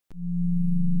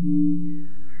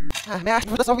Hey, my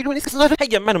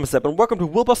name is Seb, and welcome to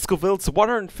Wilbur Scoville's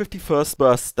 151st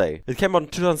birthday. It came out in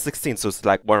 2016, so it's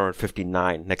like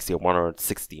 159, next year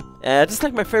 160. Just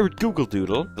like my favorite Google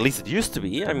Doodle, at least it used to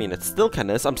be, I mean it still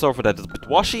kinda is, I'm sorry for that, it's a bit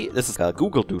washy. This is a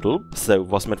Google Doodle, so it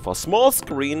was meant for a small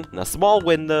screen, and a small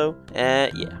window, yeah.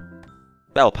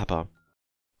 Bell pepper.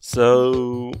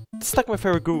 So, it's like my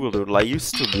favorite Google Doodle, I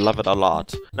used to love it a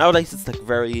lot. Nowadays it's like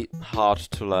very hard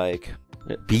to like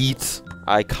beat.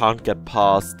 I can't get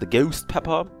past the ghost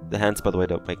pepper. The hands, by the way,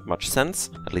 don't make much sense,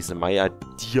 at least in my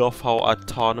idea of how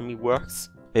autonomy works.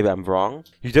 Maybe I'm wrong.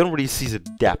 You don't really see the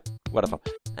depth. Whatever.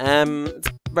 It's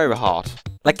very hard.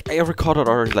 Like, I recorded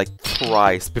already like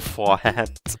thrice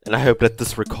beforehand, and I hope that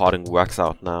this recording works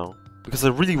out now, because I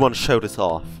really want to show this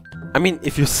off. I mean,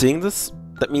 if you're seeing this,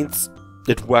 that means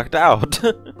it worked out.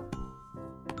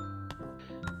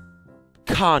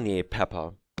 Kanye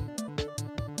pepper.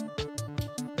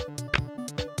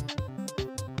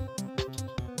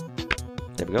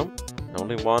 There we go.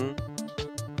 Only one.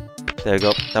 There we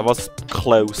go. That was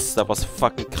close. That was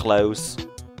fucking close.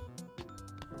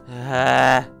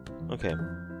 Okay.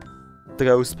 The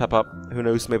ghost pepper. Who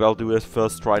knows? Maybe I'll do it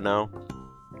first try now.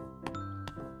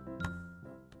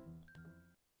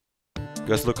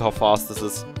 Guys, look how fast this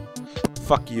is.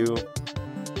 Fuck you.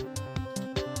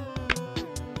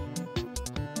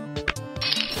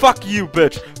 Fuck you,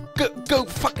 bitch. Go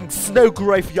fucking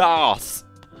snowgrave your ass.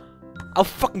 I'll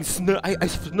fucking I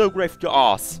snowgrave your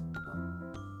ass.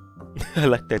 I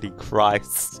like that he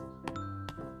cries.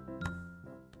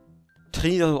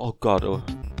 Trio, oh god, oh.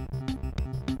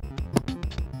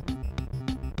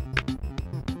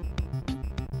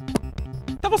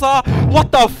 That was what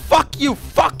the fuck you,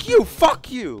 fuck you, fuck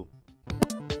you!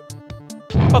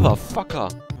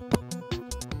 Motherfucker.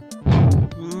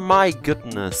 My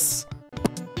goodness.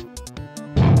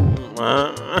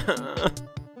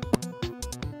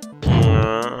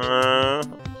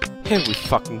 Here we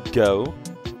fucking go.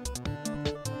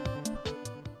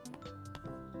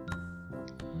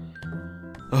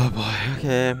 Oh boy,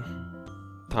 okay.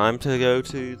 Time to go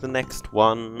to the next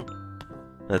one.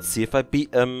 Let's see if I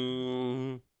beat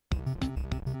him.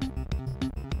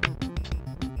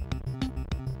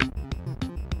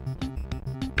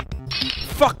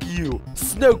 Fuck you!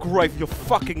 Snowgrave your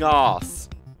fucking ass!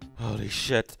 Holy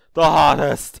shit, the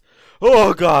hardest!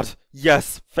 Oh god!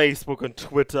 Yes, Facebook and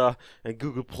Twitter and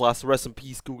Google+, rest in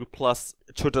peace Google+.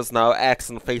 Twitter's now X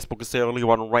and Facebook is the only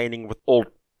one reigning with old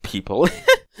people.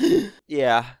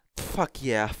 Yeah, fuck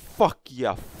yeah, fuck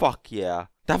yeah, fuck yeah.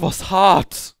 That was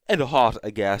hard! And hard, I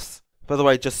guess. By the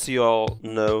way, just so you all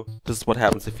know, this is what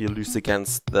happens if you lose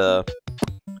against the...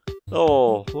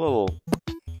 Oh, whoa.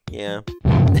 Yeah.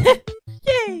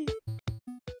 Yay!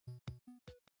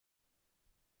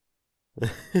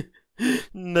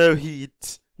 No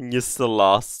heat. You still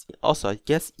lost. Also, I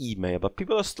guess email, but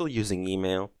people are still using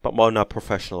email, but more in a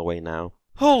professional way now.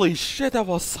 Holy shit, that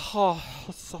was hard.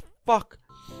 What the fuck?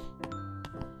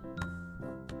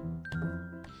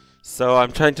 So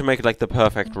I'm trying to make it like the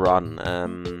perfect run,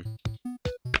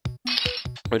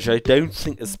 which I don't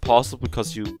think is possible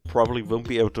because you probably won't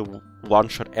be able to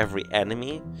one-shot every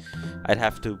enemy. I'd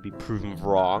have to be proven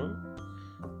wrong,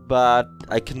 but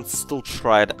I can still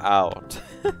try it out.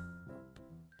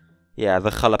 Yeah, the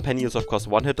jalapeno is of course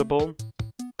one-hittable,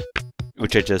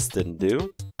 which I just didn't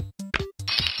do.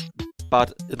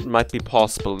 But it might be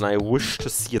possible, and I wish to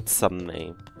see it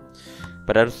someday.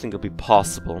 But I don't think it'll be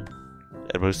possible.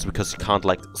 It was because you can't,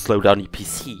 like, slow down your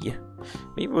PC.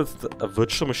 Maybe with a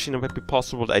virtual machine it might be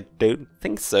possible, but I don't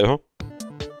think so.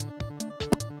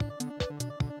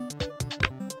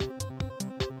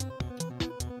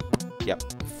 Yep,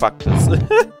 fuck this.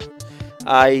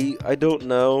 I don't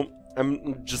know.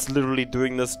 I'm just literally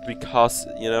doing this because,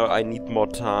 you know, I need more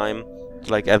time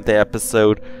to, like, end the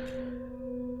episode.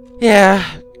 Yeah,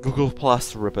 Google+,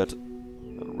 rip it.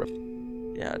 Rip.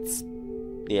 Yeah, it's...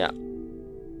 Yeah.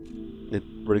 It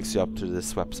brings you up to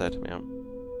this website, yeah.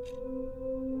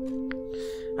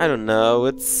 I don't know,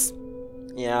 it's...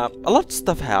 Yeah, a lot of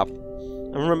stuff happened.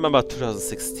 I remember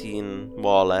 2016,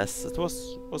 more or less. It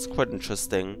was quite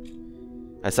interesting.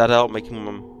 I started out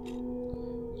making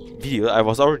video. I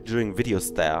was already doing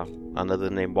videos there under the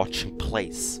name Watching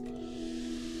Plays.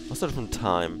 It was a different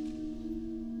time.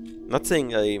 Not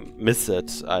saying I miss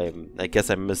it. I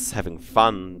guess I miss having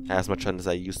fun as much fun as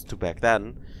I used to back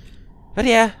then. But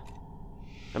yeah,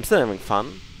 I'm still having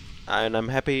fun, and I'm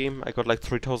happy. I got like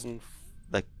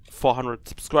 3,400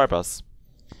 subscribers.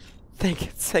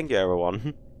 Thank you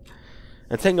everyone,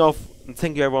 and thank you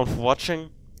everyone for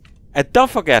watching. And don't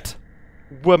forget,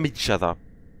 we'll meet each other.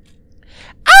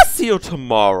 I'll see you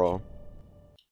tomorrow.